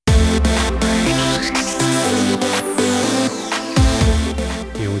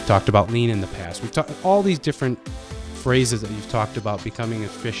talked about lean in the past. We've talked all these different phrases that you've talked about becoming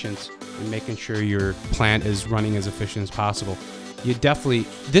efficient and making sure your plant is running as efficient as possible.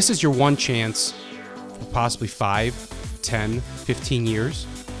 This is your one chance for possibly 5, 10, 15 years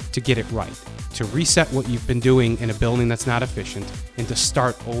to get it right, to reset what you've been doing in a building that's not efficient and to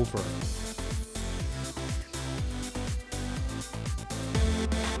start over.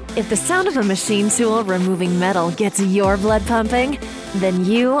 If the sound of a machine tool removing metal gets your blood pumping, then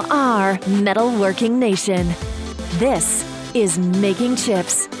you are Metalworking Nation. This is Making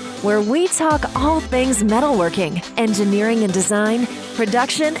Chips, where we talk all things metalworking, engineering and design,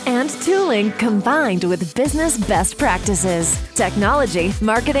 production and tooling combined with business best practices, technology,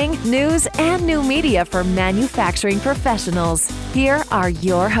 marketing, news, and new media for manufacturing professionals. Here are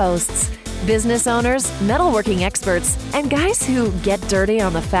your hosts, business owners, metalworking experts, and guys who get dirty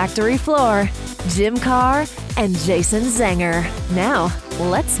on the factory floor, Jim Carr and Jason Zenger. Now,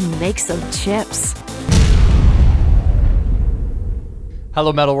 let's make some chips.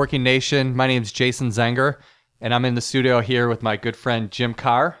 Hello, Metalworking Nation. My name is Jason Zenger, and I'm in the studio here with my good friend Jim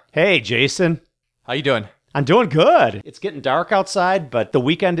Carr. Hey, Jason. How you doing? I'm doing good. It's getting dark outside, but the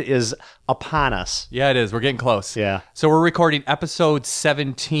weekend is upon us. Yeah, it is. We're getting close. Yeah. So we're recording episode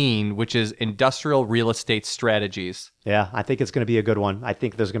 17, which is Industrial Real Estate Strategies. Yeah, I think it's going to be a good one. I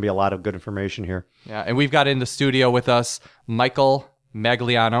think there's going to be a lot of good information here. Yeah, and we've got in the studio with us Michael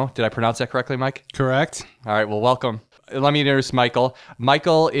Magliano. Did I pronounce that correctly, Mike? Correct. All right, well, welcome. Let me introduce Michael.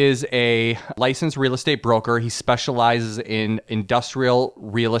 Michael is a licensed real estate broker. He specializes in industrial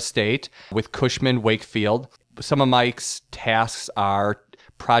real estate with Cushman Wakefield. Some of Mike's tasks are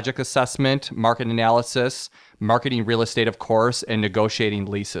project assessment, market analysis, marketing real estate, of course, and negotiating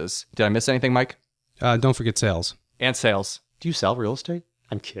leases. Did I miss anything, Mike? Don't forget sales. And sales. Do you sell real estate?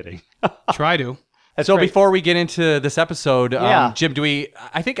 I'm kidding. Try to. So great. Before we get into this episode, Yeah. Jim,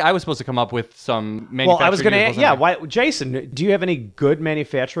 I think I was supposed to come up with some manufacturing Well, I was going to, news, why, Jason, do you have any good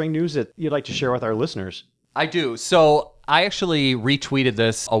manufacturing news that you'd like to share with our listeners? I do. So I actually retweeted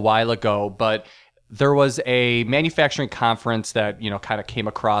this a while ago, but there was a manufacturing conference that, kind of came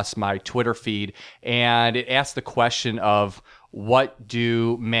across my Twitter feed, and it asked the question of what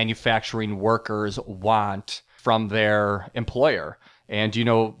do manufacturing workers want from their employer? And do you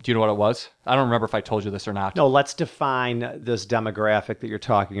know what it was? I don't remember if I told you this or not. No, let's define this demographic that you're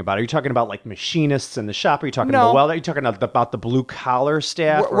talking about. Are you talking about like machinists in the shop? Are you talking about Are you talking about the blue collar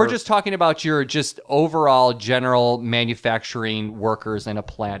staff? We're just talking about your just overall general manufacturing workers in a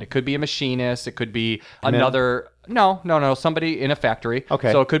plant. It could be a machinist. It could be another. No. Somebody in a factory.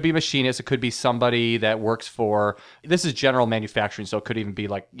 Okay. So it could be a machinist. It could be somebody that works for, this is general manufacturing. So it could even be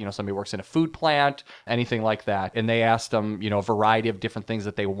like, somebody works in a food plant, anything like that. And they asked them, a variety of different things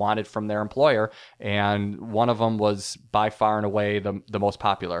that they wanted from their employer. And one of them was by far and away the most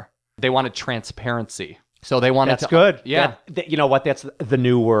popular. They wanted transparency. So they wanted That's good. Yeah. You know what? That's the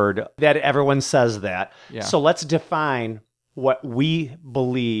new word that everyone says that. Yeah. So let's define what we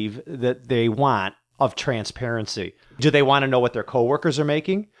believe that they want of transparency. Do they want to know what their coworkers are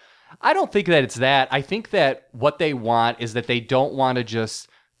making? I don't think that it's that. I think that what they want is that they don't want to just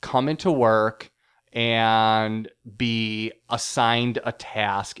come into work and be assigned a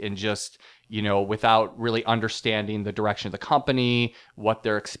task and just, without really understanding the direction of the company, what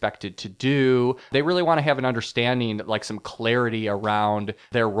they're expected to do. They really want to have an understanding, like some clarity around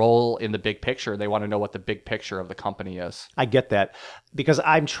their role in the big picture. They want to know what the big picture of the company is. I get that because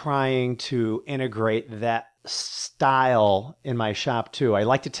I'm trying to integrate that style in my shop too. I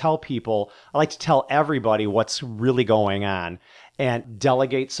like to tell everybody what's really going on and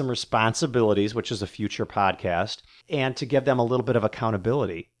delegate some responsibilities, which is a future podcast, and to give them a little bit of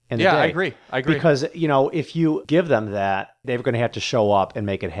accountability. Yeah, I agree. Because, if you give them that, they're going to have to show up and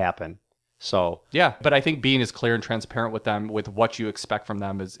make it happen. So yeah, but I think being as clear and transparent with them with what you expect from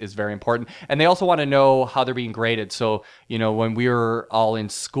them is very important. And they also want to know how they're being graded. So, when we were all in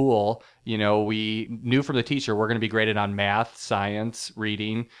school, we knew from the teacher we're going to be graded on math, science,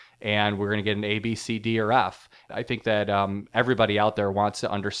 reading, and we're going to get an A, B, C, D, or F. I think that everybody out there wants to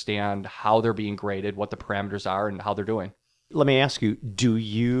understand how they're being graded, what the parameters are, and how they're doing. Let me ask you, do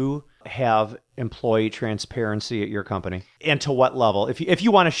you have employee transparency at your company? And to what level? If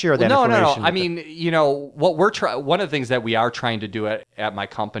you want to share that information. No. I mean, what one of the things that we are trying to do at my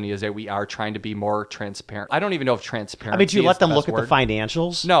company is that we are trying to be more transparent. I don't even know if transparency. I mean, do you let them look at word. the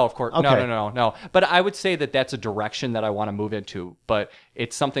financials? No, of course. Okay. No. But I would say that that's a direction that I want to move into. But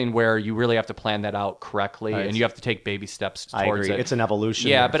it's something where you really have to plan that out correctly, and you have to take baby steps towards I agree. it. It's an evolution.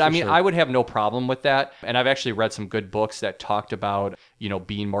 Yeah, there, but I mean, sure. I would have no problem with that. And I've actually read some good books that talked about,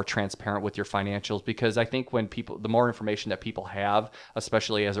 being more transparent with your financials, because I think the more information that people have,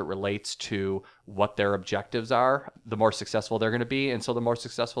 especially as it relates to what their objectives are, the more successful they're going to be. And so the more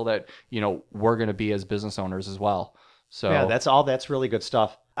successful that, we're going to be as business owners as well. So yeah, that's really good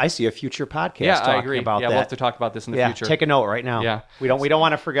stuff. I see a future podcast I talking agree. about that. We'll have to talk about this in the future. Take a note right now. Yeah. We don't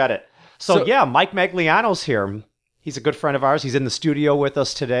want to forget it. So Mike Magliano's here. He's a good friend of ours. He's in the studio with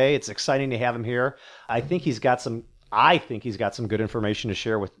us today. It's exciting to have him here. I think he's got some good information to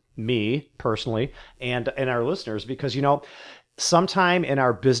share with me personally and our listeners, because sometime in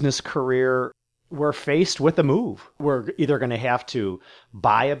our business career we're faced with a move. We're either going to have to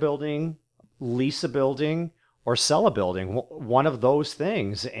buy a building, lease a building, or sell a building, one of those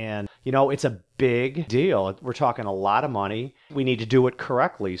things. And, it's a big deal. We're talking a lot of money. We need to do it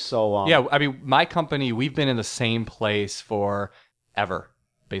correctly. So, my company, we've been in the same place for ever,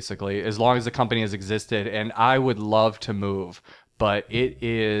 basically, as long as the company has existed. And I would love to move, but it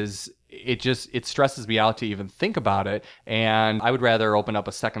stresses me out to even think about it. And I would rather open up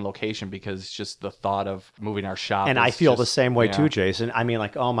a second location, because just the thought of moving our shop. And I feel the same way too, Jason. I mean,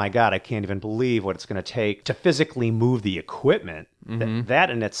 like, oh my God, I can't even believe what it's going to take to physically move the equipment. Mm-hmm.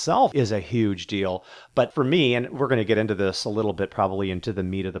 That in itself is a huge deal. But for me, and we're going to get into this a little bit probably into the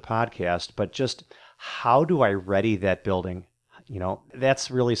meat of the podcast, but just how do I ready that building?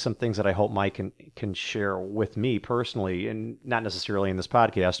 That's really some things that I hope Mike can share with me personally, and not necessarily in this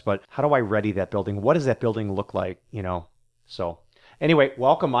podcast, but how do I ready that building? What does that building look like? So anyway,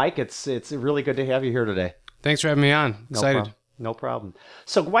 welcome, Mike. It's really good to have you here today. Thanks for having me on. Excited. No problem.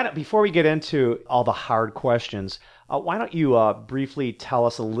 So before we get into all the hard questions, why don't you briefly tell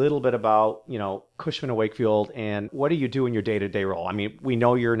us a little bit about, Cushman Wakefield, and what do you do in your day-to-day role? I mean, we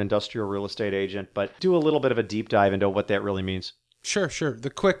know you're an industrial real estate agent, but do a little bit of a deep dive into what that really means. Sure.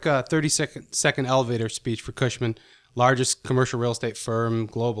 The quick 30-second elevator speech for Cushman, largest commercial real estate firm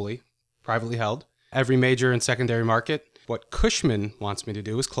globally, privately held, every major and secondary market. What Cushman wants me to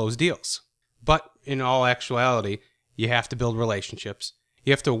do is close deals. But in all actuality, you have to build relationships.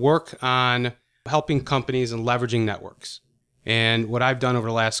 You have to work on helping companies and leveraging networks. And what I've done over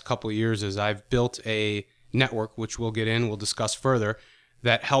the last couple of years is I've built a network, which we'll discuss further,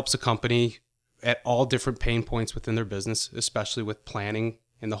 that helps a company at all different pain points within their business, especially with planning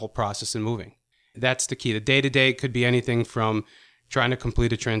and the whole process and moving. That's the key. The day-to-day could be anything from trying to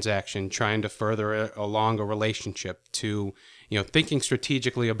complete a transaction, trying to further along a relationship, to thinking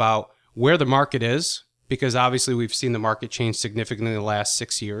strategically about where the market is, because obviously we've seen the market change significantly in the last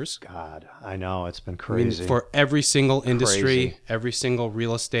 6 years. God, I know, it's been crazy. For every single industry, every single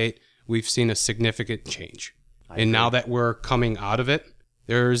real estate, we've seen a significant change. And now that we're coming out of it,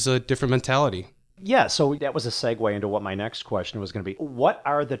 there's a different mentality. Yeah, so that was a segue into what my next question was going to be. What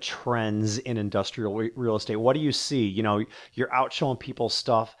are the trends in industrial real estate? What do you see? You're out showing people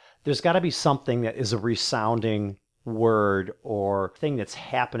stuff. There's got to be something that is a resounding word or thing that's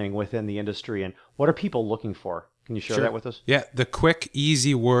happening within the industry. And what are people looking for? Can you share that with us? Yeah, the quick,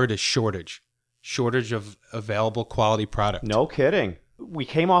 easy word is shortage. Shortage of available quality product. No kidding. We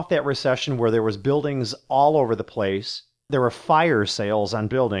came off that recession where there was buildings all over the place. There were fire sales on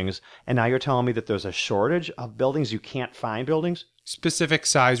buildings, and now you're telling me that there's a shortage of buildings? You can't find buildings? Specific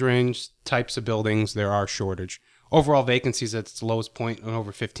size range, types of buildings, there are shortage. Overall vacancies at its lowest point in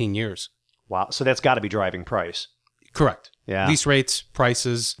over 15 years. Wow, so that's got to be driving price. Correct. Yeah. Lease rates,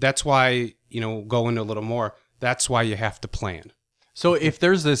 prices, that's why, go into a little more, that's why you have to plan. So if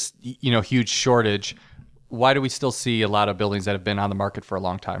there's this, huge shortage, why do we still see a lot of buildings that have been on the market for a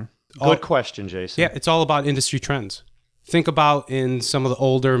long time? Good question, Jason. Yeah, it's all about industry trends. Think about in some of the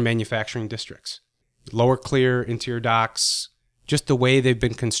older manufacturing districts. Lower clear, interior docks, just the way they've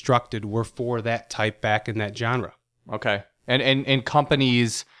been constructed were for that type back in that genre. Okay. And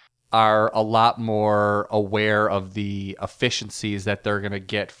companies are a lot more aware of the efficiencies that they're going to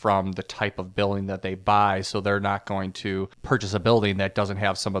get from the type of building that they buy, so they're not going to purchase a building that doesn't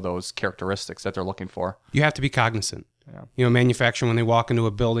have some of those characteristics that they're looking for. You have to be cognizant. Yeah. Manufacturing, when they walk into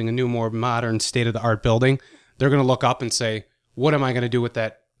a building, a new, more modern, state-of-the-art building, they're going to look up and say, what am I going to do with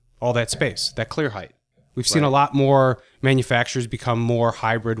all that space, that clear height? We've seen a lot more manufacturers become more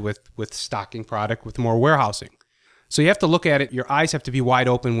hybrid with stocking product, with more warehousing. So you have to look at it. Your eyes have to be wide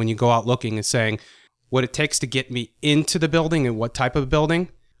open when you go out looking and saying, what it takes to get me into the building and what type of building,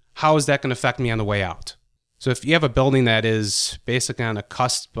 how is that going to affect me on the way out? So if you have a building that is basically on a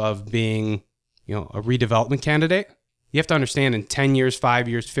cusp of being, a redevelopment candidate, you have to understand in 10 years, 5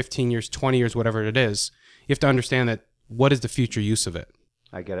 years, 15 years, 20 years, whatever it is, you have to understand that what is the future use of it?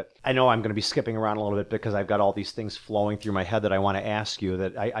 I get it. I know I'm going to be skipping around a little bit because I've got all these things flowing through my head that I want to ask you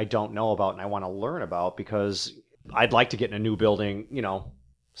that I don't know about and I want to learn about, because I'd like to get in a new building,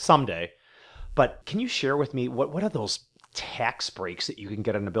 someday. But can you share with me what are those tax breaks that you can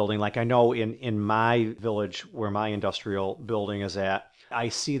get in a building? Like I know in my village where my industrial building is at, I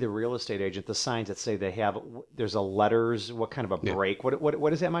see the real estate agent, the signs that say there's a letters, what kind of a break?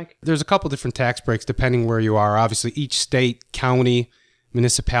 What is that, Mike? There's a couple different tax breaks depending where you are. Obviously, each state, county,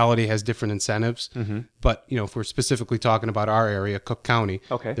 municipality has different incentives. But, if we're specifically talking about our area, Cook County,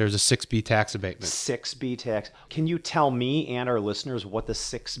 there's a 6B tax abatement. 6B tax. Can you tell me and our listeners what the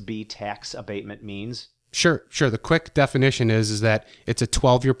 6B tax abatement means? Sure. The quick definition is that it's a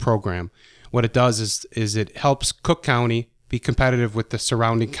 12-year program. What it does is it helps Cook County be competitive with the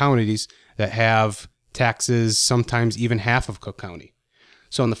surrounding counties that have taxes sometimes even half of Cook County.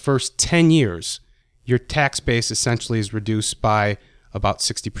 So in the first 10 years, your tax base essentially is reduced by about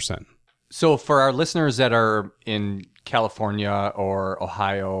 60%. So for our listeners that are in California or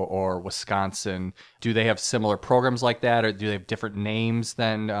Ohio or Wisconsin, do they have similar programs like that, or do they have different names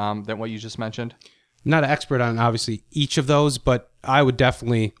than what you just mentioned? I'm not an expert on obviously each of those, but I would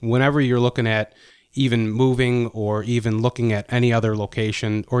definitely, whenever you're looking at even moving or even looking at any other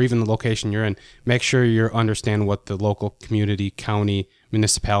location or even the location you're in, make sure you understand what the local community, county,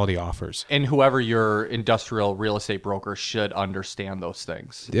 municipality offers. And whoever your industrial real estate broker should understand those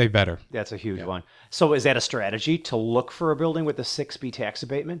things. They better. That's a huge one. So is that a strategy to look for a building with a 6B tax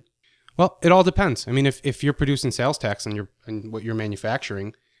abatement? Well, it all depends. I mean, if you're producing sales tax and what you're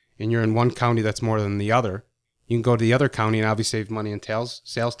manufacturing and you're in one county that's more than the other, you can go to the other county and obviously save money in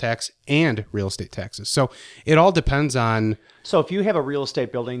sales tax and real estate taxes. So it all depends on... So if you have a real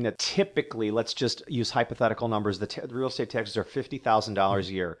estate building that typically, let's just use hypothetical numbers, the real estate taxes are $50,000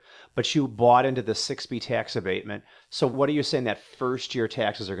 a year, but you bought into the 6B tax abatement. So what are you saying that first year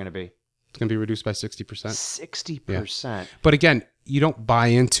taxes are going to be? It's going to be reduced by 60%. 60%. Yeah. But again, you don't buy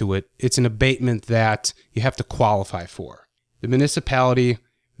into it. It's an abatement that you have to qualify for. The municipality,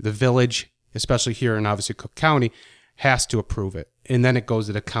 the village, especially here in obviously Cook County, has to approve it. And then it goes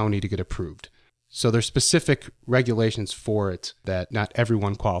to the county to get approved. So there's specific regulations for it that not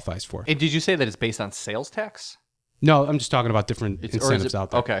everyone qualifies for. And did you say that it's based on sales tax? No, I'm just talking about different incentives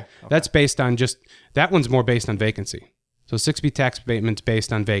out there. Okay. That's based on that one's more based on vacancy. So 6B tax abatement's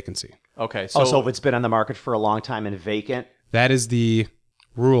based on vacancy. Okay. So if it's been on the market for a long time and vacant? That is the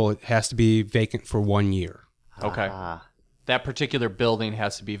rule. It has to be vacant for 1 year. Okay. That particular building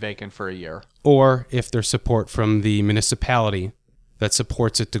has to be vacant for a year. Or if there's support from the municipality that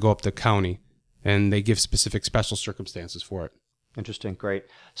supports it to go up to county, and they give specific special circumstances for it. Interesting. Great.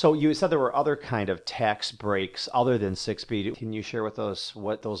 So you said there were other kind of tax breaks other than 6B. Can you share with us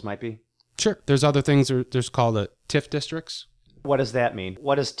what those might be? Sure. There's other things. There's called TIF districts. What does that mean?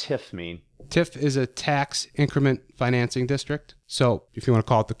 What does TIF mean? TIF is a tax increment financing district. So if you want to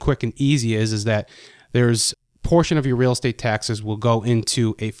call it the quick and easy is that there's portion of your real estate taxes will go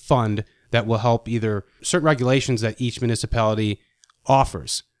into a fund that will help either certain regulations that each municipality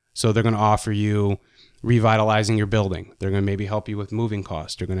offers. So they're going to offer you revitalizing your building. They're going to maybe help you with moving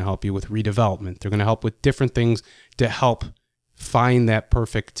costs. They're going to help you with redevelopment. They're going to help with different things to help find that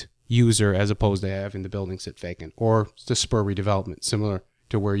perfect user as opposed to having the building sit vacant or to spur redevelopment, similar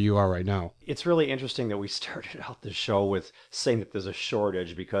to where you are right now. It's really interesting that we started out the show with saying that there's a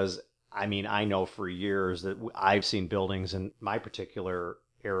shortage because I know for years that I've seen buildings in my particular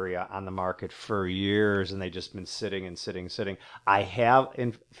area on the market for years, and they've just been sitting. I have,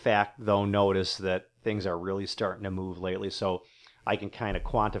 in fact, though, noticed that things are really starting to move lately, so I can kind of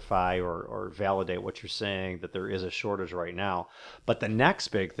quantify or validate what you're saying, that there is a shortage right now. But the next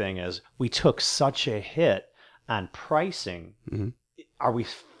big thing is we took such a hit on pricing. Mm-hmm. Are we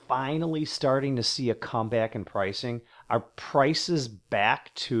finally starting to see a comeback in pricing? Are prices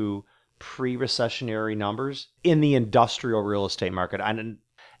back to pre-recessionary numbers in the industrial real estate market?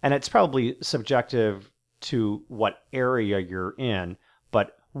 And it's probably subjective to what area you're in,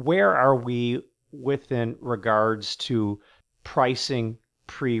 but where are we within regards to pricing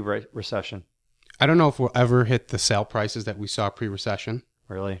pre-recession? I don't know if we'll ever hit the sale prices that we saw pre-recession.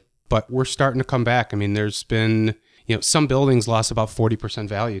 Really? But we're starting to come back. I mean, there's been, some buildings lost about 40%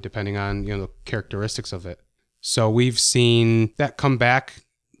 value depending on, the characteristics of it. So we've seen that come back.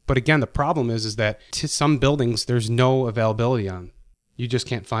 But again, the problem is that to some buildings, there's no availability on. You just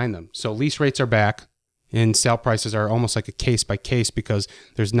can't find them. So lease rates are back and sale prices are almost like a case by case because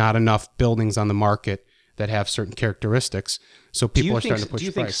there's not enough buildings on the market that have certain characteristics. So people are starting to push price. Do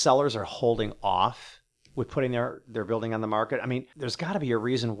you think sellers are holding off with putting their building on the market? I mean, there's got to be a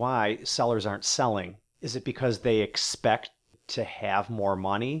reason why sellers aren't selling. Is it because they expect to have more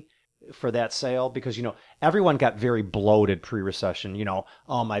money for that sale? Because, everyone got very bloated pre-recession.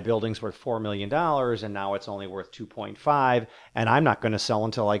 Oh, my building's worth $4 million and now it's only worth 2.5, and I'm not going to sell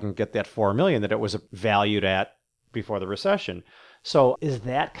until I can get that 4 million that it was valued at before the recession. So is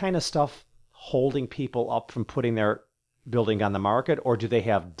that kind of stuff holding people up from putting their building on the market, or do they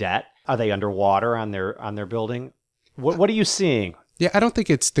have debt? Are they underwater on their building? What are you seeing? Yeah, I don't think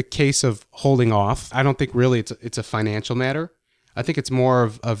it's the case of holding off. I don't think really it's a financial matter. I think it's more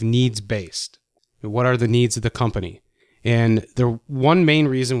of needs based. What are the needs of the company? And the one main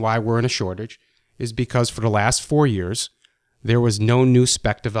reason why we're in a shortage is because for the last 4 years, there was no new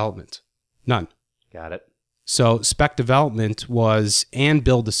spec development. None. Got it. So spec development and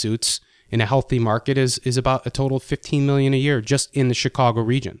build-to-suits in a healthy market is about a total of $15 million a year just in the Chicago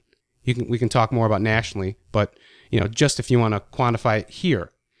region. We can talk more about nationally, but just if you want to quantify it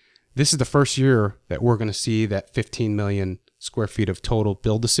here, this is the first year that we're going to see that 15 million square feet of total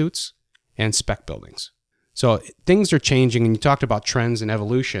build-to-suits and spec buildings. So things are changing, and you talked about trends and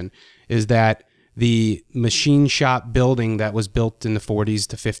evolution, is that the machine shop building that was built in the 40s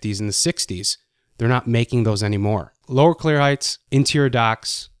to 50s and the 60s, they're not making those anymore. Lower clear heights, interior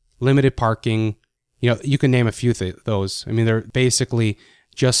docks, limited parking, you can name a few those. I mean, they're basically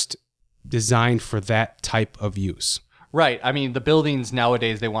just designed for that type of use. Right. I mean, the buildings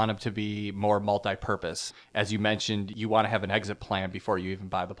nowadays, they want them to be more multi-purpose. As you mentioned, you want to have an exit plan before you even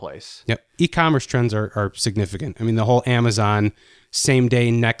buy the place. Yep. E-commerce trends are significant. I mean, the whole Amazon, same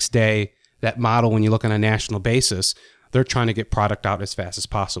day, next day, that model, when you look on a national basis, they're trying to get product out as fast as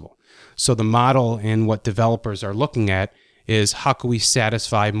possible. So the model and what developers are looking at is how can we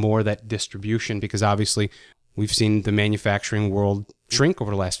satisfy more of that distribution? Because obviously we've seen the manufacturing world shrink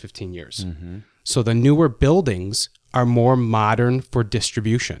over the last 15 years. Mm-hmm. So the newer buildings are more modern for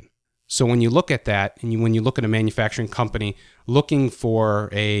distribution. So when you look at that, and when you look at a manufacturing company looking for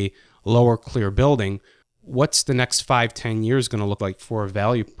a lower clear building, what's the next 5-10 years going to look like for a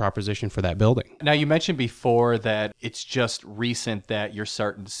value proposition for that building? Now, you mentioned before that it's just recent that you're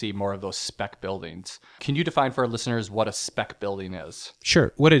starting to see more of those spec buildings. Can you define for our listeners what a spec building is?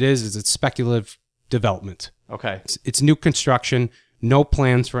 Sure. What it is it's speculative development. Okay. It's new construction, no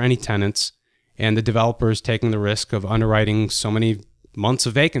plans for any tenants, and the developer is taking the risk of underwriting so many months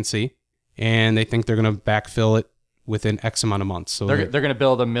of vacancy, and they think they're going to backfill it within X amount of months. So they're going to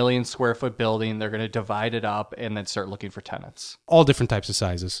build a 1 million square foot building. They're going to divide it up and then start looking for tenants. All different types of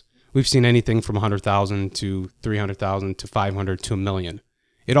sizes. We've seen anything from 100,000 to 300,000 to 500 to 1 million.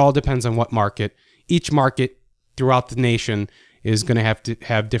 It all depends on what market. Each market throughout the nation is going to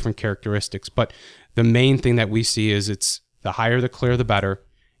have different characteristics. But the main thing that we see is it's the higher the clear, the better.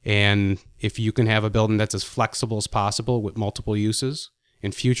 And if you can have a building that's as flexible as possible with multiple uses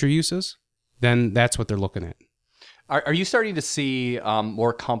and future uses, then that's what they're looking at. Are you starting to see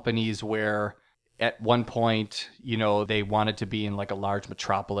more companies where at one point, they wanted to be in like a large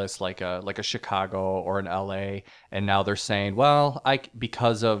metropolis, like a Chicago or an LA, and now they're saying, well,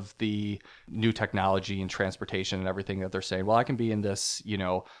 because of the new technology and transportation and everything that they're saying, well, I can be in this,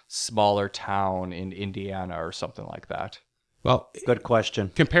 smaller town in Indiana or something like that? Well, good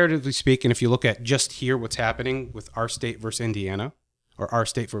question. Comparatively speaking, if you look at just here what's happening with our state versus Indiana or our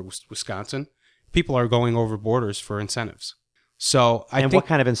state versus Wisconsin, people are going over borders for incentives. So I think what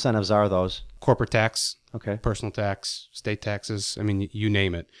kind of incentives are those? Corporate tax, okay, personal tax, state taxes. I mean, you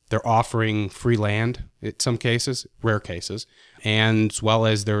name it. They're offering free land in some cases, rare cases, and as well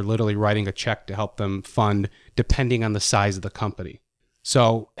as they're literally writing a check to help them fund depending on the size of the company.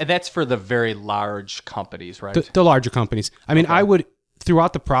 So, and that's for the very large companies, right? The larger companies. I mean, okay. I would,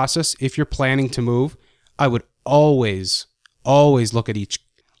 throughout the process, if you're planning to move, I would always look at each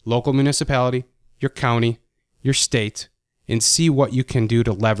local municipality, your county, your state, and see what you can do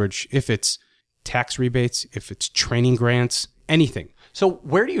to leverage, if it's tax rebates, if it's training grants, anything. So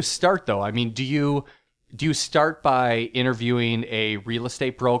where do you start, though? I mean, do you start by interviewing a real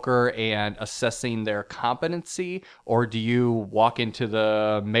estate broker and assessing their competency, or do you walk into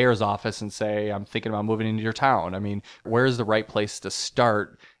the mayor's office and say, I'm thinking about moving into your town? I mean, where's the right place to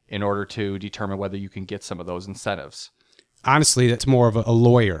start in order to determine whether you can get some of those incentives? Honestly, that's more of a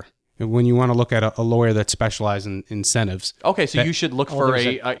lawyer. When you want to look at a lawyer that specializes in incentives. Okay, so you should look for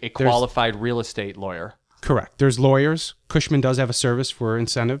a qualified real estate lawyer. Correct. There's lawyers. Cushman does have a service for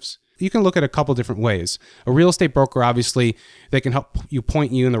incentives. You can look at a couple different ways. A real estate broker, obviously, they can help you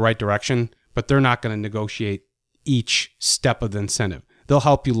point you in the right direction, but they're not going to negotiate each step of the incentive. They'll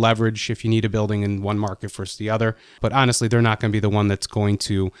help you leverage if you need a building in one market versus the other, but honestly, they're not going to be the one that's going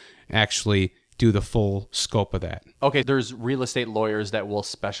to actually do the full scope of that. Okay, there's real estate lawyers that will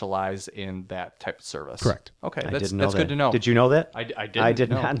specialize in that type of service. Correct. Okay, I that's didn't know that. good to know. Did you know that? I didn't I did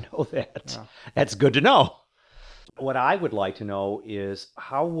know. not know that. That's good to know. What I would like to know is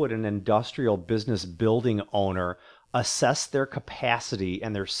how would an industrial business building owner assess their capacity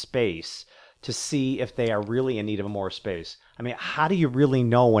and their space to see if they are really in need of more space? I mean, how do you really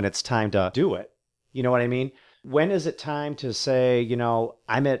know when it's time to do it? You know what I mean? When is it time to say,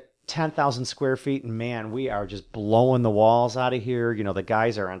 I'm at 10,000 square feet and man, we are just blowing the walls out of here. The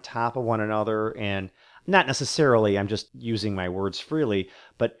guys are on top of one another, and not necessarily, I'm just using my words freely,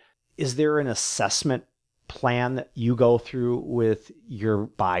 but is there an assessment plan that you go through with your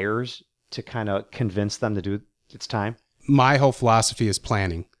buyers to kind of convince them to do it's time? My whole philosophy is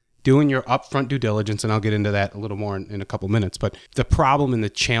planning, doing your upfront due diligence, and I'll get into that a little more in a couple minutes. But the problem and the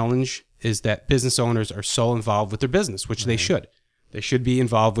challenge is that business owners are so involved with their business, which they should. They should be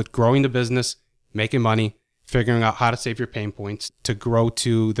involved with growing the business, making money, figuring out how to save your pain points to grow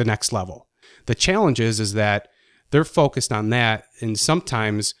to the next level. The challenge is that they're focused on that, and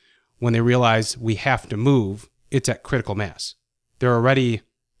sometimes when they realize we have to move, it's at critical mass. They're already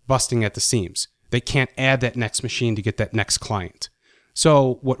busting at the seams. They can't add that next machine to get that next client.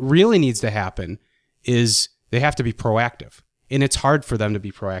 So what really needs to happen is they have to be proactive. And it's hard for them to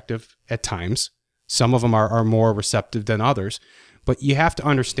be proactive at times. Some of them are more receptive than others. But you have to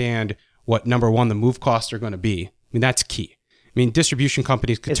understand what, number one, the move costs are going to be. I mean, that's key. I mean, distribution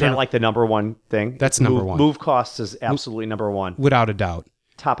companies could Is that like the number one thing? That's number one. Move costs is absolutely number one. Without a doubt.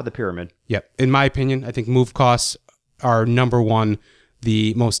 Top of the pyramid. Yep. In my opinion, I think move costs are number one,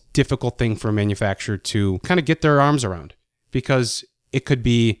 the most difficult thing for a manufacturer to kind of get their arms around, because it could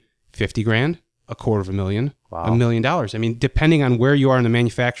be 50 grand, $250,000, $1 million. I mean, depending on where you are in the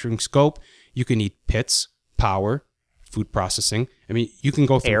manufacturing scope, you can need pits, power, food processing. I mean, you can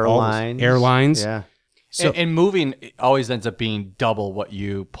go through airlines. Yeah. So, and moving always ends up being double what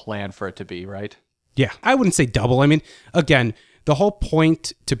you plan for it to be, right? yeah, I wouldn't say double. I mean, again, the whole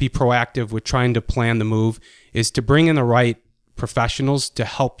point to be proactive with trying to plan the move is to bring in the right professionals to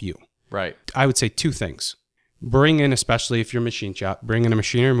help you. Right. I would say two things. Bring in, especially if you're a machine shop, bring in a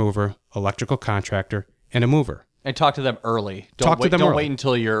machinery mover, electrical contractor, and a mover. And talk to them early. Don't wait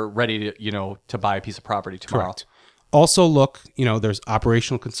until you're ready to, to buy a piece of property tomorrow. Correct. Also look, there's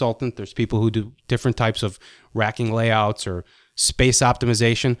operational consultant. There's people who do different types of racking layouts or space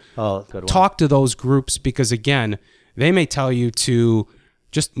optimization. Oh, good one. Talk to those groups, because, again, they may tell you to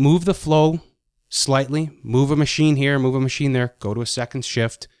just move the flow slightly, move a machine here, move a machine there, go to a second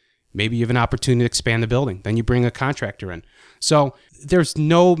shift. Maybe you have an opportunity to expand the building. Then you bring a contractor in. So there's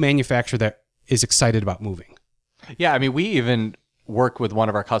no manufacturer that is excited about moving. Yeah, I mean, we even worked with one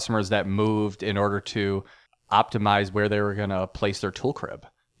of our customers that moved in order to optimize where they were going to place their tool crib,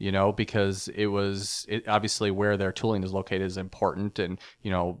 because it obviously where their tooling is located is important, and,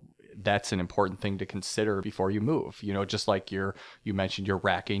 that's an important thing to consider before you move. Just like you mentioned, your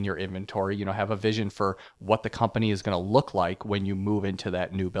racking, your inventory, have a vision for what the company is going to look like when you move into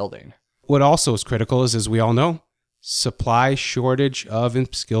that new building. What also is critical is, as we all know, supply shortage of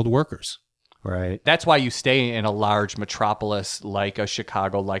skilled workers. Right. That's why you stay in a large metropolis like a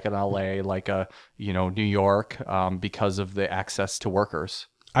Chicago, like an LA, like a, New York, because of the access to workers.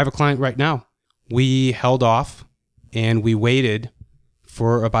 I have a client right now. We held off and we waited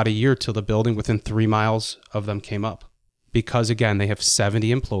for about a year till the building within 3 miles of them came up. Because, again, they have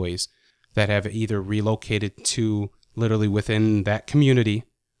 70 employees that have either relocated to literally within that community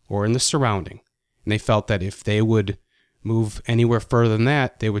or in the surrounding. And they felt that if they would move anywhere further than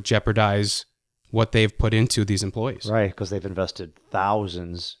that, they would jeopardize what they've put into these employees. Right, because they've invested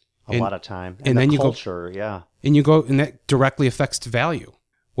thousands, a lot of time. And then the you culture, yeah. And that directly affects value.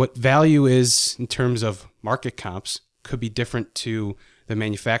 What value is in terms of market comps could be different to the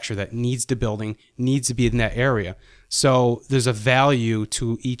manufacturer that needs the building, needs to be in that area. So there's a value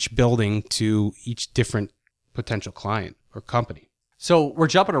to each building, to each different potential client or company. So we're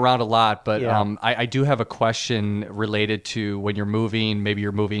jumping around a lot, but Yeah. I do have a question related to when you're moving. Maybe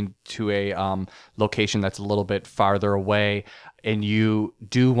you're moving to a location that's a little bit farther away, and you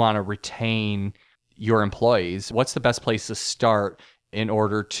do want to retain your employees. What's the best place to start in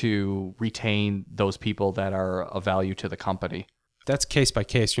order to retain those people that are of value to the company? That's case by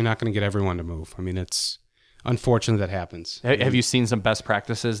case. You're not going to get everyone to move. I mean, it's unfortunate that happens. Have you seen some best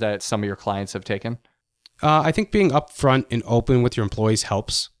practices that some of your clients have taken? I think being upfront and open with your employees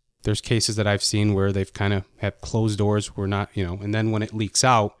helps. There's cases that I've seen where they've kind of had closed doors, were not, and then when it leaks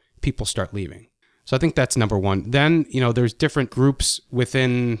out, people start leaving. So I think that's number one. Then, there's different groups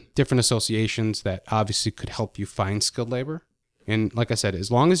within different associations that obviously could help you find skilled labor. And like I said, as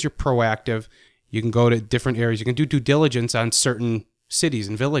long as you're proactive You can go to different areas. You can do due diligence on certain cities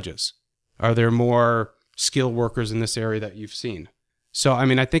and villages. Are there more skilled workers in this area that you've seen? So, I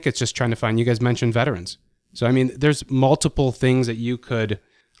mean, I think it's just trying to find, you guys mentioned veterans. So, I mean, there's multiple things that you could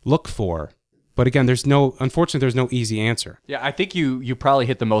look for. But again, unfortunately, there's no easy answer. Yeah, I think you probably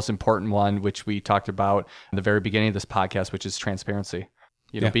hit the most important one, which we talked about in the very beginning of this podcast, which is transparency.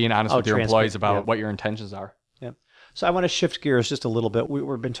 Being honest with your employees about what your intentions are. Yeah. So I want to shift gears just a little bit.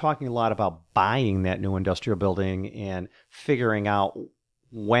 We've been talking a lot about buying that new industrial building and figuring out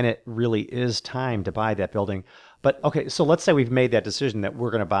when it really is time to buy that building. But okay, so let's say we've made that decision that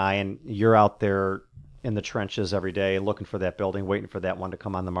we're going to buy, and you're out there in the trenches every day looking for that building, waiting for that one to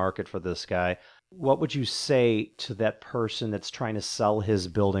come on the market for this guy. What would you say to that person that's trying to sell his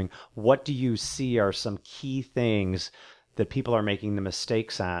building? What do you see are some key things that people are making the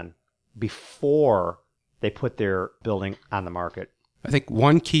mistakes on before they put their building on the market? I think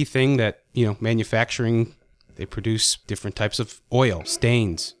one key thing that, manufacturing, they produce different types of oil,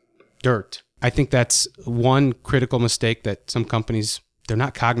 stains, dirt. I think that's one critical mistake that some companies, they're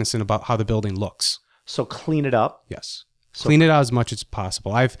not cognizant about how the building looks. So clean it up? Yes. Clean it out as much as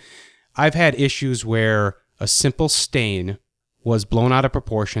possible. I've had issues where a simple stain was blown out of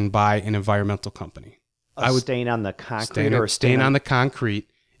proportion by an environmental company. Stain on the concrete or a stain on the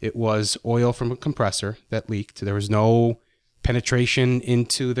concrete. It was oil from a compressor that leaked. There was no penetration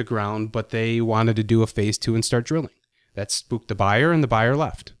into the ground, but they wanted to do a phase 2 and start drilling. That spooked the buyer, and the buyer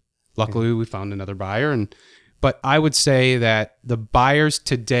left. Luckily, we found another buyer. But I would say that the buyers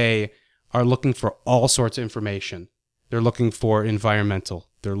today are looking for all sorts of information. They're looking for environmental.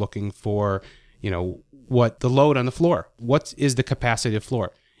 They're looking for, what the load on the floor. What is the capacity of the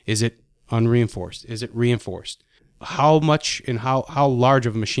floor? Is it unreinforced? Is it reinforced? How much and how large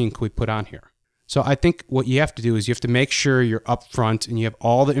of a machine can we put on here? So I think what you have to do is you have to make sure you're upfront and you have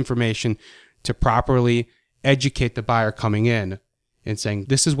all the information to properly educate the buyer coming in and saying,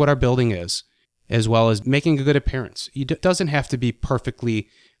 this is what our building is, as well as making a good appearance. It doesn't have to be perfectly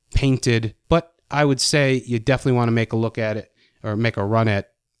painted, but I would say you definitely want to make a look at it or make a run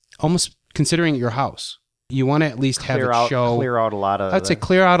at almost considering your house. You want to at least have it show. Clear out a lot of. I'd say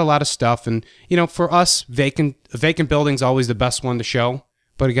clear out a lot of stuff, and for us, a vacant building's always the best one to show.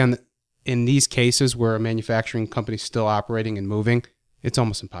 But again, in these cases where a manufacturing company's still operating and moving, it's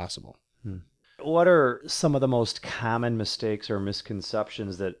almost impossible. What are some of the most common mistakes or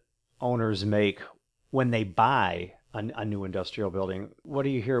misconceptions that owners make when they buy a new industrial building? What do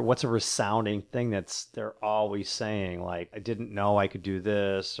you hear? What's a resounding thing they're always saying? Like, I didn't know I could do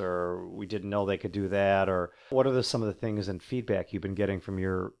this, or we didn't know they could do that, or what are some of the things and feedback you've been getting from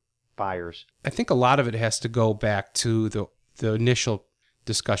your buyers? I think a lot of it has to go back to the initial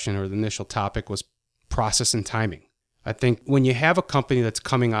discussion, or the initial topic was process and timing. I think when you have a company that's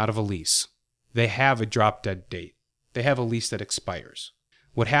coming out of a lease, they have a drop dead date. They have a lease that expires.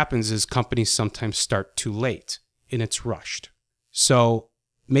 What happens is companies sometimes start too late, and it's rushed. So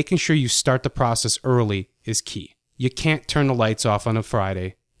making sure you start the process early is key. You can't turn the lights off on a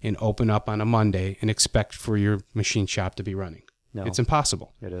Friday and open up on a Monday and expect for your machine shop to be running. No, it's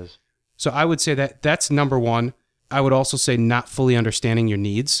impossible. It is. So I would say that that's number one. I would also say not fully understanding your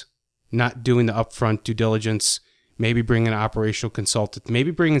needs, not doing the upfront due diligence, maybe bringing an operational consultant,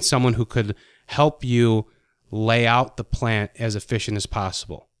 maybe bringing someone who could help you lay out the plant as efficient as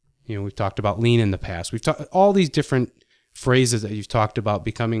possible. We've talked about lean in the past. We've talked all these different phrases that you've talked about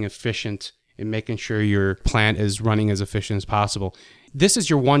becoming efficient and making sure your plant is running as efficient as possible. This is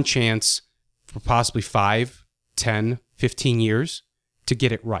your one chance for possibly 5, 10, 15 years to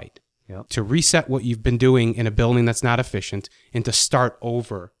get it right. Yep. To reset what you've been doing in a building that's not efficient and to start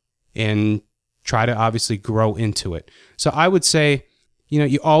over and try to obviously grow into it. So I would say,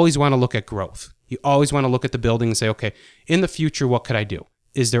 you always want to look at growth. You always want to look at the building and say, okay, in the future, what could I do?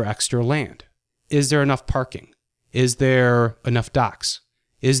 Is there extra land? Is there enough parking? Is there enough docks?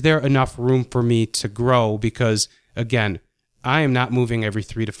 Is there enough room for me to grow? Because again, I am not moving every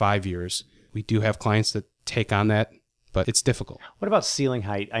 3 to 5 years. We do have clients that take on that, but it's difficult. What about ceiling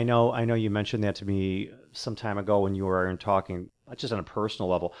height? I know you mentioned that to me some time ago when you were talking, just on a personal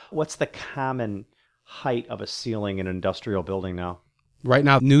level. What's the common height of a ceiling in an industrial building now? Right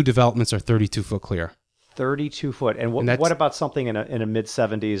now, new developments are 32-foot clear. 32 foot. And what about something in a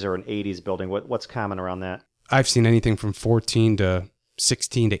mid-70s or an 80s building? What's common around that? I've seen anything from 14 to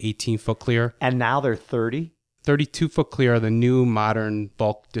 16 to 18 foot clear. And now they're 30? 32 foot clear are the new modern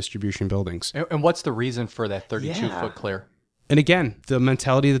bulk distribution buildings. And what's the reason for that 32 foot clear? And again, the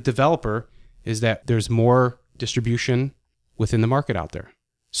mentality of the developer is that there's more distribution within the market out there.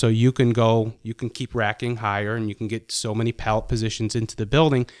 So you can keep racking higher and you can get so many pallet positions into the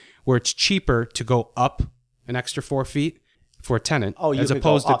building where it's cheaper to go up an extra 4 feet for a tenant you as could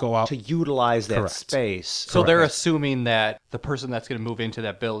opposed go to go out. to utilize that Correct. space. So they're assuming that the person that's going to move into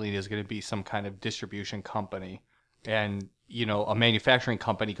that building is going to be some kind of distribution company, and a manufacturing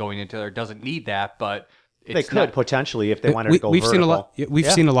company going into there doesn't need that, but they could potentially if they wanted to go we've vertical. seen a lot.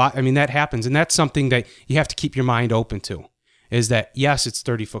 We've seen a lot. I mean, that happens, and that's something that you have to keep your mind open to. Is that yes, it's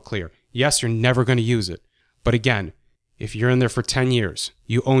 30-foot clear. Yes, you're never going to use it, but again, if you're in there for 10 years,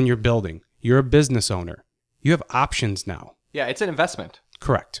 you own your building. You're a business owner. You have options now. Yeah, it's an investment.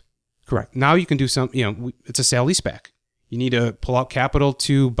 Correct. Now you can do some, it's a sale leaseback. You need to pull out capital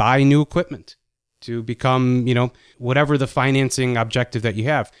to buy new equipment, to become, whatever the financing objective that you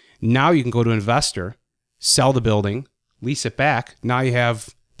have. Now you can go to an investor, sell the building, lease it back. Now you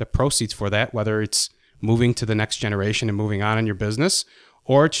have the proceeds for that, whether it's moving to the next generation and moving on in your business,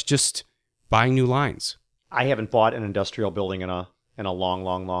 or it's just buying new lines. I haven't bought an industrial building in a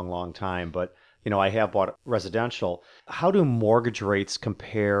long time, but I have bought residential. How do mortgage rates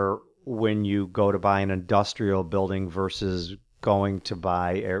compare when you go to buy an industrial building versus going to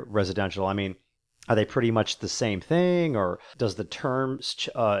buy a residential? I mean, are they pretty much the same thing, or does the terms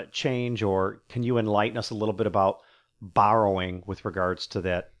change, or can you enlighten us a little bit about borrowing with regards to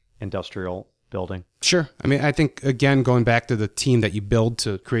that industrial building? Sure. I mean, I think, again, going back to the team that you build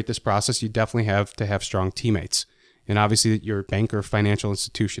to create this process, you definitely have to have strong teammates. And obviously your bank or financial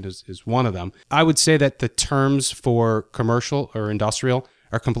institution is one of them. I would say that the terms for commercial or industrial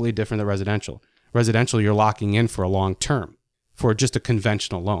are completely different than residential. Residential, you're locking in for a long term for just a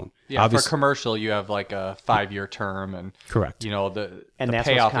conventional loan. Yeah, for commercial, you have like a 5-year term, and correct. The that's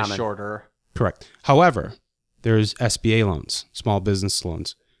payoff is shorter. Correct. However, there's SBA loans, small business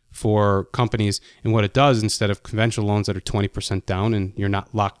loans for companies. And what it does, instead of conventional loans that are 20% down and you're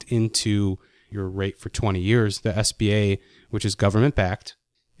not locked into your rate for 20 years, the SBA, which is government backed,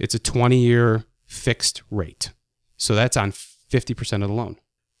 it's a 20-year fixed rate. So that's on 50% of the loan.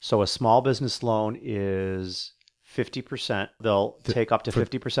 So a small business loan is 50%. They'll take up to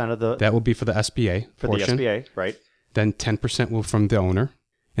 50% of the... That will be for the SBA portion. The SBA, right. Then 10% will from the owner,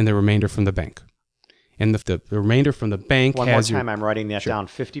 and the remainder from the bank. And the remainder from the bank One has more time, I'm writing that down.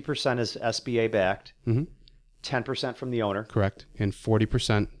 50% is SBA backed, Mm-hmm. 10% from the owner. Correct. And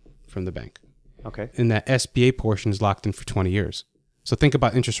 40% from the bank. Okay. And that SBA portion is locked in for 20 years. So think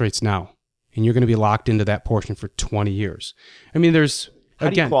about interest rates now, and you're going to be locked into that portion for 20 years. I mean, there's... How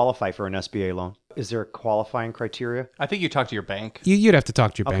do you qualify for an SBA loan? Is there a qualifying criteria? I think you talk to your bank. You'd have to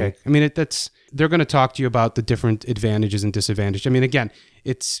talk to your Okay. bank. I mean, they're going to talk to you about the different advantages and disadvantages. I mean, again,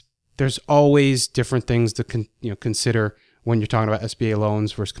 there's always different things to consider when you're talking about SBA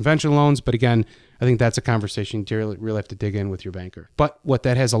loans versus conventional loans. But again, I think that's a conversation you really have to dig in with your banker. But what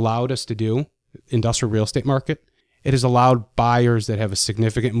that has allowed us to do, industrial real estate market, it has allowed buyers that have a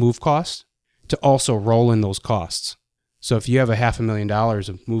significant move cost to also roll in those costs. So if you have $500,000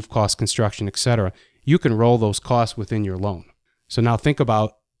 of move cost, construction, et cetera, you can roll those costs within your loan. So now think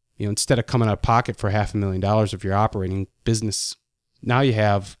about, instead of coming out of pocket for $500,000 of your operating business, now you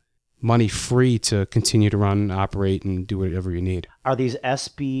have money free to continue to run, operate, and do whatever you need. Are these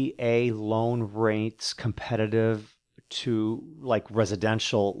SBA loan rates competitive to like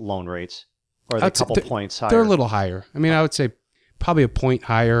residential loan rates? Or are they a couple points higher? They're a little higher. I mean, I would say probably a point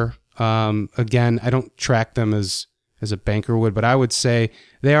higher. Again, I don't track them as a banker would, but I would say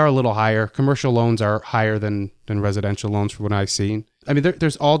they are a little higher. Commercial loans are higher than residential loans from what I've seen. I mean,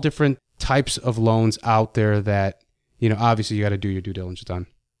 there's all different types of loans out there that, obviously you got to do your due diligence on.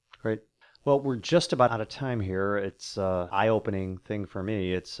 Great. Well, we're just about out of time here. It's an eye-opening thing for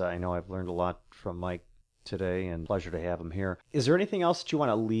me. I know I've learned a lot from Mike today, and pleasure to have him here. Is there anything else that you want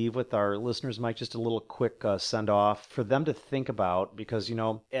to leave with our listeners, Mike? Just a little quick send-off for them to think about, because,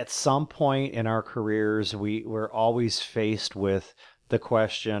 at some point in our careers, we're always faced with the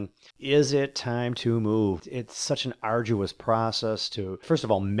question, is it time to move? It's such an arduous process to, first of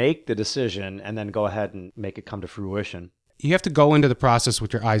all, make the decision and then go ahead and make it come to fruition. You have to go into the process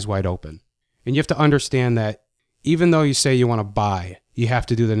with your eyes wide open. And you have to understand that even though you say you want to buy, you have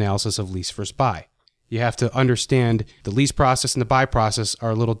to do the analysis of lease versus buy. You have to understand the lease process and the buy process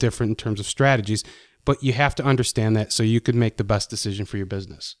are a little different in terms of strategies, but you have to understand that so you can make the best decision for your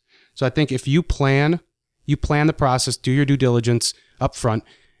business. So I think if you plan the process, do your due diligence up front.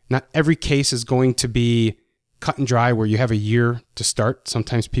 Not every case is going to be cut and dry where you have a year to start.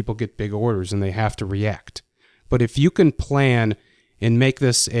 Sometimes people get big orders and they have to react. But if you can plan and make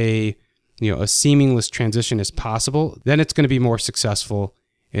this a seamless transition as possible, then it's going to be more successful.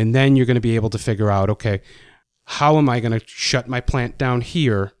 And then you're going to be able to figure out, okay, how am I going to shut my plant down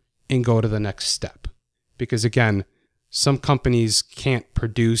here and go to the next step? Because again, Some companies can't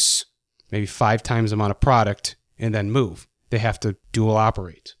produce maybe 5 times the amount of product and then move. They have to dual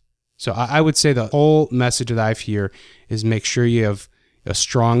operate. So I would say the whole message that I've here is make sure you have a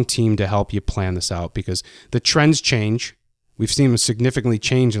strong team to help you plan this out, because the trends change. We've seen them significantly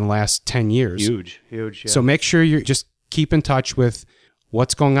change in the last 10 years. Huge. Yeah. So make sure you just keep in touch with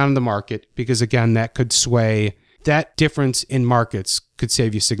what's going on in the market, because again, that could sway. That difference in markets could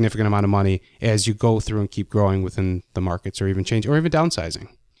save you a significant amount of money as you go through and keep growing within the markets, or even change, or even downsizing.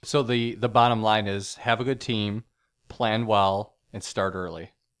 So the bottom line is have a good team, plan well, and start early.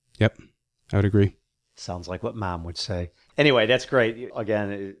 Yep, I would agree. Sounds like what Mom would say. Anyway, that's great.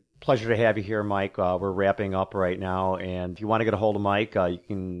 Again, pleasure to have you here, Mike. We're wrapping up right now, and if you want to get a hold of Mike, you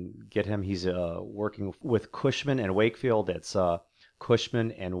can get him. He's working with Cushman and Wakefield. That's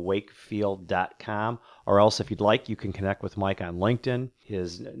cushmanandwakefield.com. Or else, if you'd like, you can connect with Mike on LinkedIn.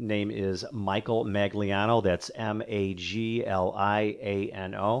 His name is Michael Magliano. That's Magliano.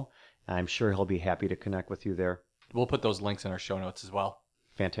 I'm sure he'll be happy to connect with you there. We'll put those links in our show notes as well.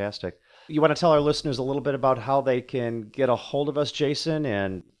 Fantastic. You want to tell our listeners a little bit about how they can get a hold of us, Jason,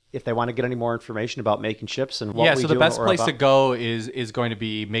 and if they want to get any more information about making chips and what we do? Yeah, so the best place to go is going to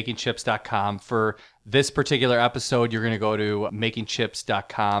be makingchips.com. For this particular episode, you're going to go to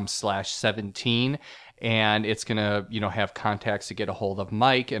makingchips.com/17. And it's going to, have contacts to get a hold of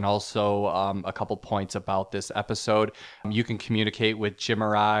Mike, and also a couple points about this episode. You can communicate with Jim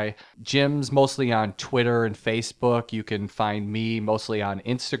or I. Jim's mostly on Twitter and Facebook. You can find me mostly on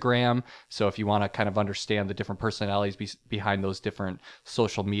Instagram. So if you want to kind of understand the different personalities behind those different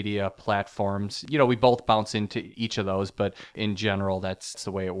social media platforms, we both bounce into each of those, but in general, that's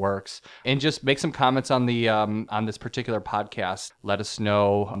the way it works. And just make some comments on the on this particular podcast. Let us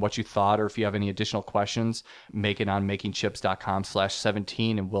know what you thought, or if you have any additional questions. Make it on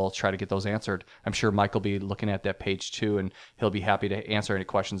makingchips.com/17, and we'll try to get those answered. I'm sure Mike will be looking at that page too, and he'll be happy to answer any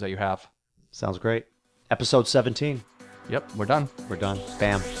questions that you have. Sounds great. Episode 17. Yep, we're done. We're done.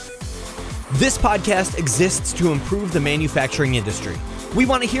 Bam. This podcast exists to improve the manufacturing industry. We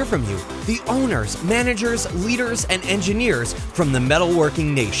want to hear from you, the owners, managers, leaders, and engineers from the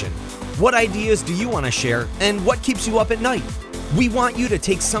metalworking nation. What ideas do you want to share, and what keeps you up at night? We want you to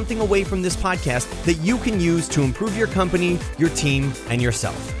take something away from this podcast that you can use to improve your company, your team, and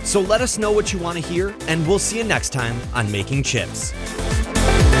yourself. So let us know what you want to hear, and we'll see you next time on Making Chips.